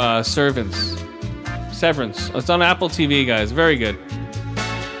for Severance. It's on Apple TV, guys. Very good.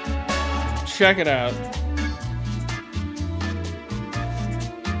 Check it out.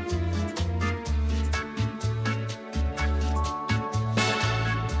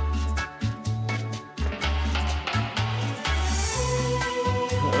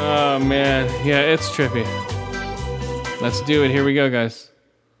 Oh man, yeah, it's trippy. Let's do it. Here we go, guys.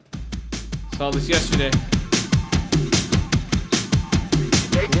 Saw this yesterday.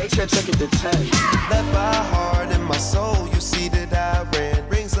 Nature took it to touch. Left my heart and my soul. You see that I ran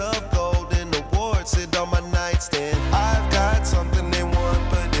rings of gold and awards sit on my nightstand. I've got something they want,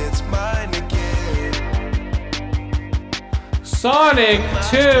 but it's mine again. Sonic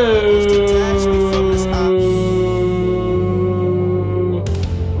 2.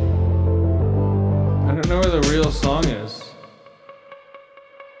 Song is.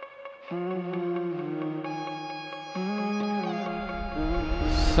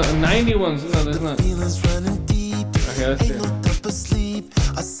 So 91's no, there's not. Okay, let's do it.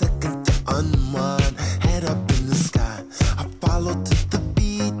 A second to unwind, head up in the sky. I follow to the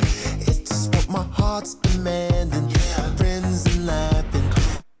beat. It's just what my heart's demanding. Friends and laughing.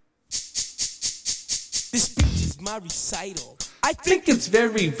 This speech is my recital. I think it's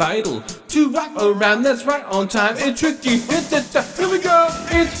very vital to rock around, that's right on time. It's tricky, here we go.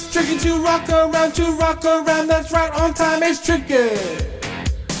 It's tricky to rock around, that's right on time. It's tricky.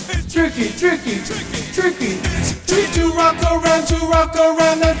 It's tricky. It's tricky to rock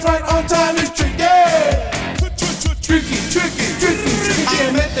around, that's right on time. It's tricky. Tricky.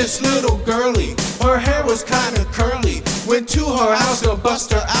 I met this little girlie, her hair was kinda curly. Went to her house to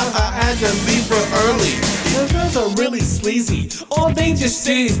bust her out, I had to leave her early. Those girls are really sleazy, all they just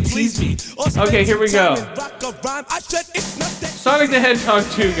sit and tease me. Okay, here we go. Sonic the Hedgehog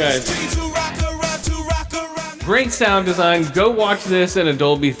 2, guys. Great sound design. Go watch this in a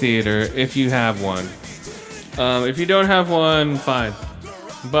Dolby theater if you have one. If you don't have one, fine.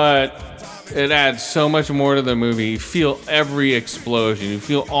 But it adds so much more to the movie. You feel every explosion. You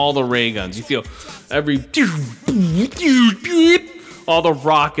feel all the ray guns. You feel all the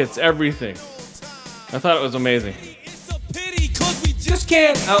rockets, everything. I thought it was amazing. Just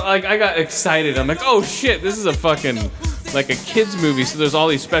can't. I got excited. I'm like, oh shit, this is a fucking like a kids movie. So there's all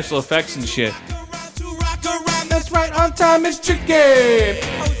these special effects and shit. That's right, on time is tricky.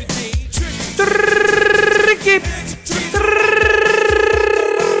 Tricky.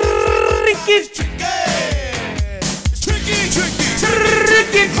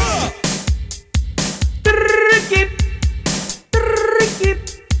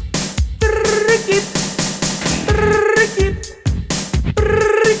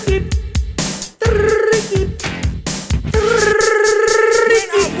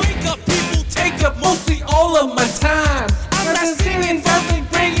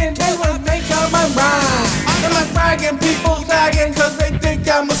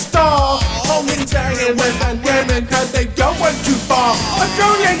 Cause they don't want too far. A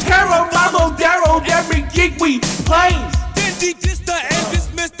Julian Carol, Bravo, Darrow, every gig we play. Then she dissed her and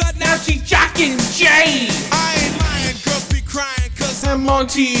dismissed her. Now she jocking Jay. I ain't lying, girls be crying cause I'm on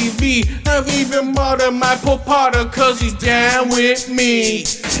TV. I've even bought her my Popada cause he's down with me.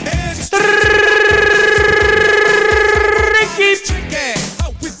 It's tricky,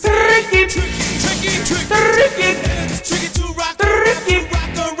 tricky, tricky, tricky, tricky, it's tricky to rock, tricky,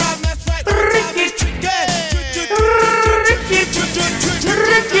 rock around, that's right.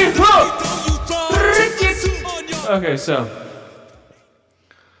 Okay, so.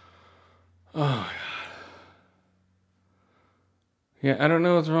 Oh, God. Yeah, I don't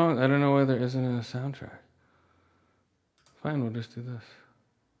know what's wrong. I don't know why there isn't a soundtrack. Fine, we'll just do this.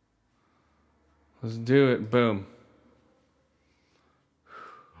 Let's do it. Boom.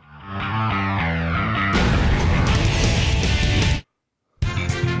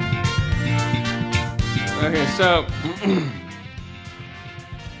 Okay, so.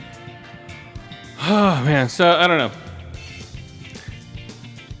 Oh, man. So, I don't know.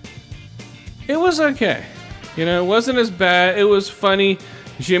 It was okay. You know, it wasn't as bad. It was funny.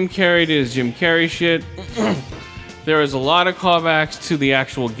 Jim Carrey did his Jim Carrey shit. There was a lot of callbacks to the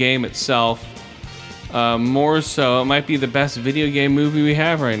actual game itself. More so, it might be the best video game movie we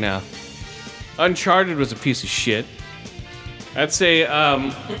have right now. Uncharted was a piece of shit. I'd say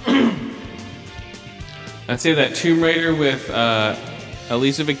that Tomb Raider with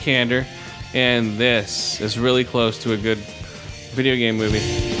Alicia Vikander and this is really close to a good video game movie.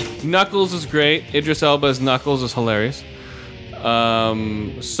 Knuckles is great. Idris Elba's Knuckles is hilarious.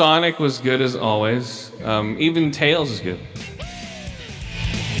 Sonic was good as always. Even Tails is good.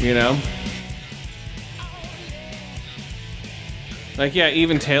 You know? Like, yeah,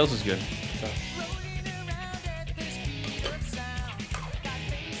 even Tails is good. So.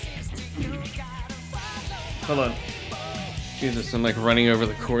 Hold on. Jesus, I'm like running over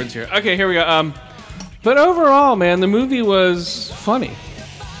the chords here. Okay, here we go. But overall, man, the movie was funny.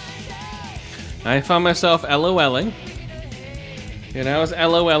 I found myself LOLing. You know, I was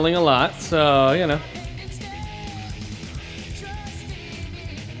LOLing a lot, so, you know.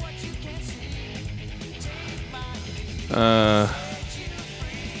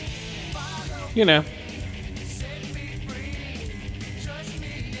 You know.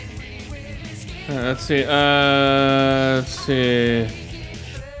 Let's see. Let's see.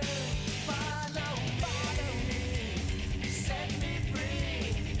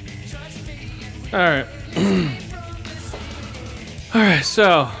 All right. All right.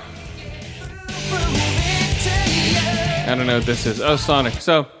 So I don't know what this is. Oh, Sonic.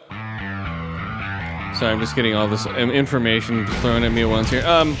 So sorry, I'm just getting all this information thrown at me at once here.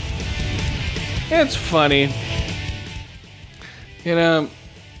 It's funny. You know.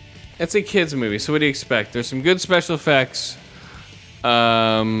 It's a kids movie, so what do you expect? There's some good special effects. He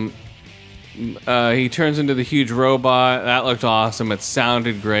turns into the huge robot. That looked awesome. It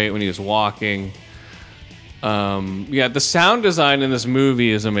sounded great when he was walking. Yeah, the sound design in this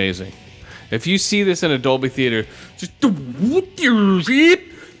movie is amazing. If you see this in a Dolby theater, just you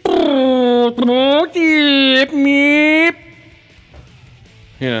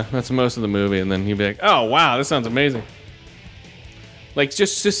know, that's most of the movie, and then you'd be like, oh wow, this sounds amazing. Like,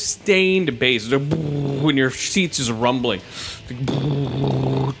 just sustained bass. When your seats is rumbling.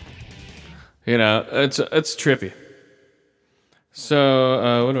 You know, it's trippy.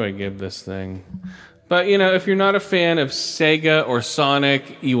 So, what do I give this thing? But, you know, if you're not a fan of Sega or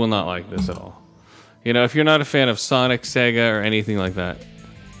Sonic, you will not like this at all. You know, if you're not a fan of Sonic, Sega, or anything like that.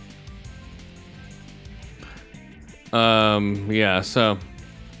 Yeah, so...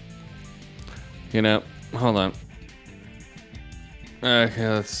 You know, hold on. Okay,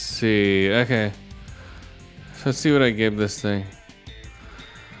 let's see. Okay. So let's see what I give this thing.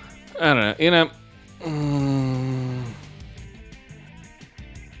 I don't know. You know...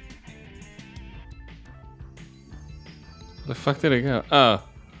 The fuck did it go? Oh.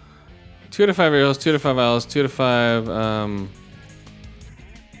 2 to 5 ear-holes, 2 to 5 owls, 2 to 5,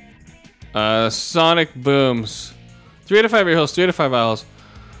 Sonic Booms. 3 to 5 ear-holes, 3 to 5 owls.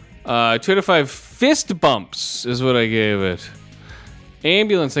 2 to 5 fist bumps is what I gave it.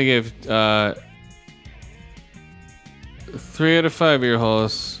 Ambulance I gave 3 out of 5 ear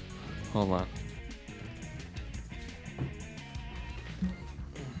holes. Hold on.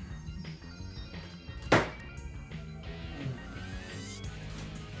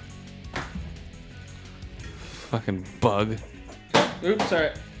 Fucking bug. Oops,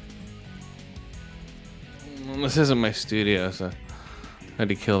 sorry. This isn't my studio, so I had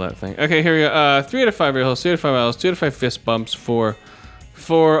to kill that thing. Okay, here we go. 3 out of 5 ear holes, 3 out of 5 owls, 2 out of 5 fist bumps for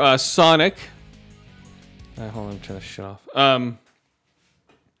Sonic. Hold on, I'm trying to shut off.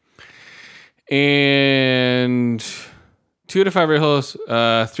 And 2 out of 5 ear holes, 3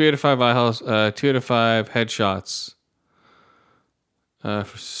 out of 5 eye holes, 2 out of 5 headshots.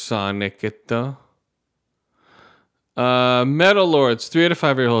 For Sonic it though. Metal Lords, 3 out of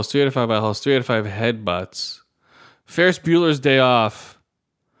 5 ear holes, 3 out of 5 eye holes, 3 out of 5 headbutts. Ferris Bueller's Day Off,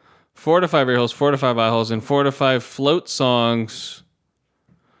 4 to 5 ear holes, 4 to 5 eye holes, and 4 to 5 float songs.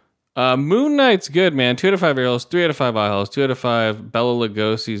 Moon Knight's good, man. 2 to 5 ear holes, 3 out of 5 eye holes, 2 out of 5 Bela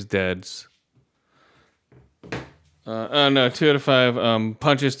Lugosi's Deads. No, 2 out of 5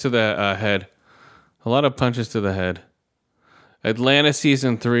 punches to the head. A lot of punches to the head. Atlanta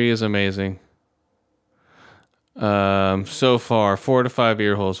season 3 is amazing. So far, 4 to 5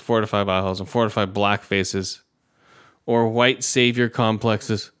 ear holes, 4 to 5 eye holes, and 4 to 5 black faces or white savior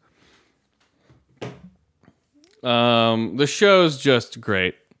complexes. The show's just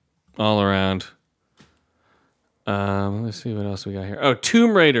great all around. Let's see what else we got here. Oh,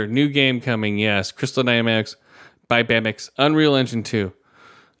 Tomb Raider, new game coming. Yes, Crystal Dynamics by BAMX, Unreal Engine 2.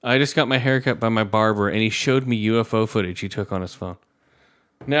 I just got my haircut by my barber, and he showed me UFO footage he took on his phone.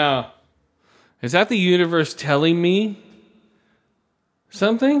 Now, is that the universe telling me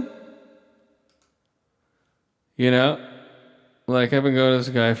something? You know? Like, I've been going to this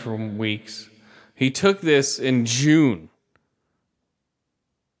guy for weeks. He took this in June.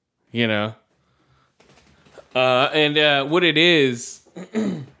 You know? And what it is...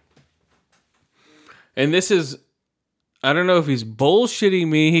 and this is... I don't know if he's bullshitting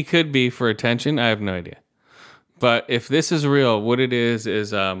me. He could be for attention. I have no idea. But if this is real, what it is... it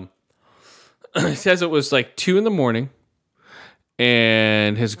says it was like 2 a.m.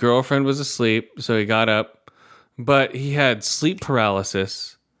 and his girlfriend was asleep, so he got up, but he had sleep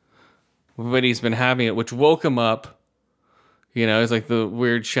paralysis, but he's been having it, which woke him up. You know, it's like the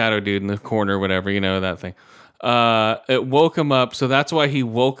weird shadow dude in the corner, whatever, you know, that thing. It woke him up, so that's why he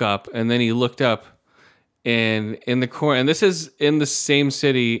woke up, and then he looked up, and in the corner, and this is in the same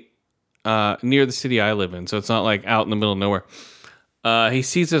city, near the city I live in, so it's not like out in the middle of nowhere. He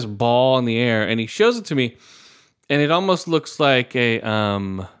sees this ball in the air, and he shows it to me, and it almost looks like a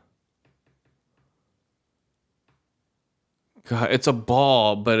God, it's a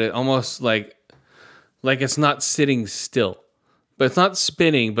ball, but it almost like it's not sitting still, but it's not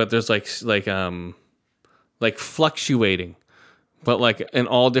spinning, but there's like fluctuating, but like in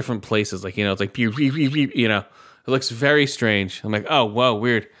all different places, like, you know, it's like beep, beep, beep, beep, you know, it looks very strange. I'm like, oh, whoa,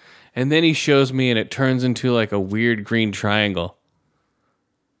 weird. And then he shows me, and it turns into like a weird green triangle.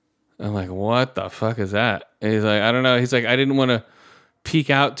 I'm like, what the fuck is that? And he's like, I don't know. He's like, I didn't want to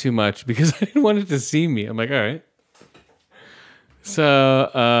peek out too much because I didn't want it to see me. I'm like, all right. So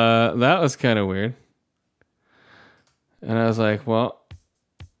that was kind of weird. And I was like, well,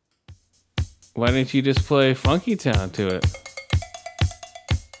 why didn't you just play Funky Town to it?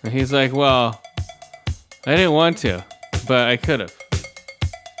 And he's like, well, I didn't want to, but I could have.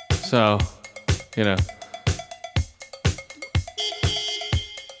 So, you know.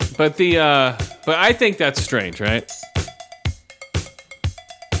 But but I think that's strange, right?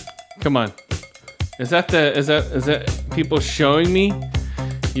 Come on. Is that people showing me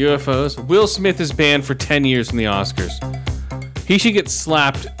UFOs? Will Smith is banned for 10 years from the Oscars. He should get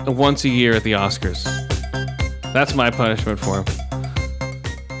slapped once a year at the Oscars. That's my punishment for him.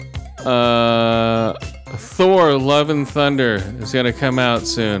 Thor: Love and Thunder is gonna come out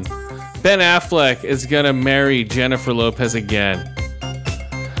soon. Ben Affleck is gonna marry Jennifer Lopez again.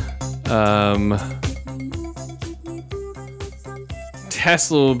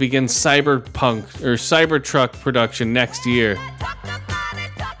 Tesla will begin Cybertruck production next year.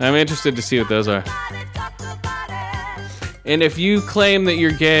 I'm interested to see what those are. And if you claim that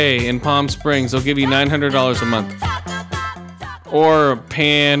you're gay in Palm Springs, they'll give you $900 a month. Or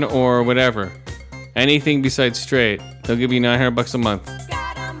pan or whatever. Anything besides straight. They'll give you $900 a month.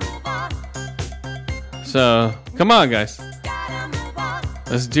 So, come on, guys.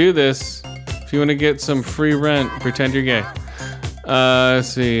 Let's do this. If you want to get some free rent, pretend you're gay. Let's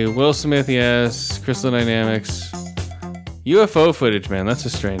see. Will Smith, yes. Crystal Dynamics. UFO footage, man. That's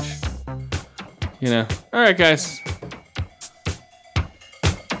just strange. You know. All right, guys.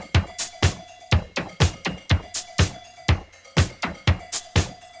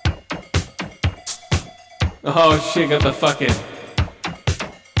 Oh, shit. Got the fucking...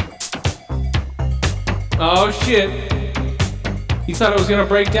 Oh, shit. You thought it was gonna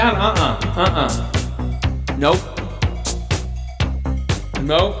break down? Nope.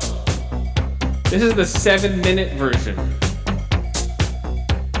 Nope. This is the 7-minute version.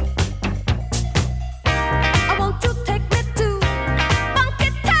 I want to take me to Funky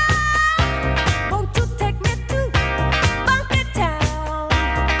Town. Want to take me to Funky Town.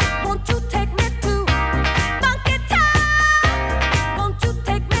 Want to take me to Funky Town. Want to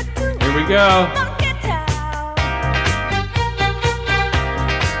take me to Here we go. Funky Town.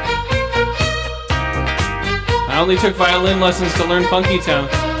 I only took violin lessons to learn Funky Town.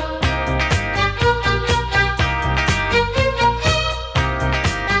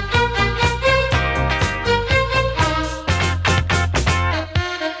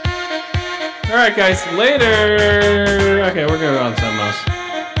 Alright guys, later! Okay, we're gonna go on something else.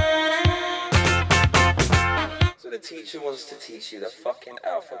 So the teacher wants to teach you the fucking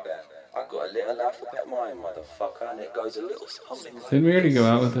alphabet. I've got a little alphabet mind, motherfucker, and it goes a little something like Didn't we already go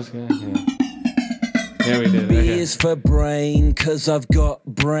out with this guy? Yeah, we did. B Okay, is for brain, cause I've got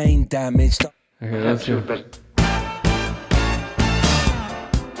brain damage. okay let's do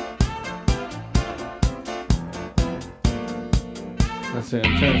That's it,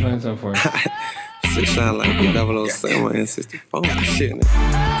 I'm trying to find something for you. Shit sound like the 007 and 64 and shit.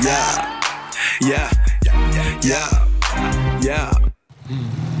 Yeah.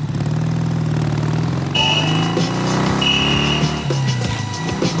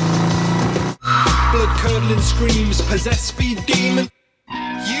 Blood curdling screams, possessed speed demon.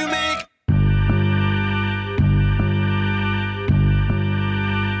 You make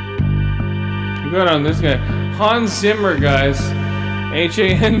We got on this guy. Hans Zimmer, guys.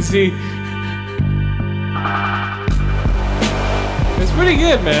 H-A-N-Z. It's pretty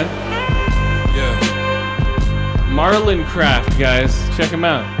good, man. yeah. Marlon Craft, guys. Check him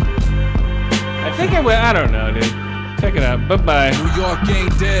out. I think I don't know, dude. Check it out. Bye-bye. New York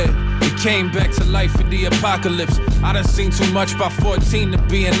ain't dead. It came back to life in the apocalypse. I done seen too much by 14 to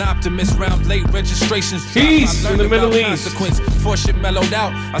be an optimist. Round late registrations. dropped. Peace I in learned the Middle about East. consequence. Before shit mellowed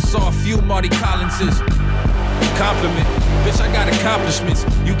out, I saw a few Marty Collinses. Compliment. Bitch, I got accomplishments.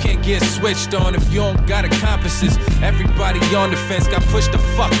 You can't get switched on if you don't got accomplices. Everybody on the fence got pushed the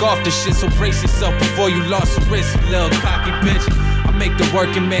fuck off the shit. So brace yourself before you lost a wrist, you little cocky bitch. I make the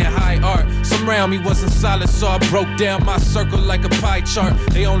working man high art. Some around me wasn't solid, so I broke down my circle like a pie chart.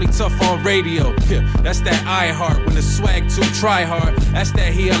 They only tough on radio. Yeah, that's that I heart. When the swag too try hard, that's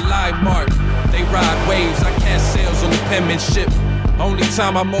that he a lie mark. They ride waves, I cast sails on the penmanship. Only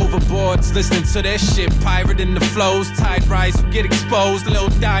time I'm overboard's listening to that shit. Pirate in the flows, tide rise, you get exposed. Little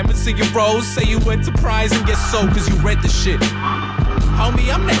diamonds in your rose, say you enterprise and get sold cause you rent the shit. Homie,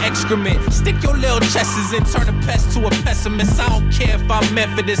 I'm the excrement. Stick your little chesses in, turn a pest to a pessimist. I don't care if I'm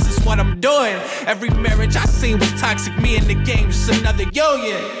meant for this, it's what I'm doing. Every marriage I seen was toxic, me in the game, just another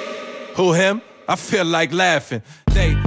yo-yo. Who him? I feel like laughing. They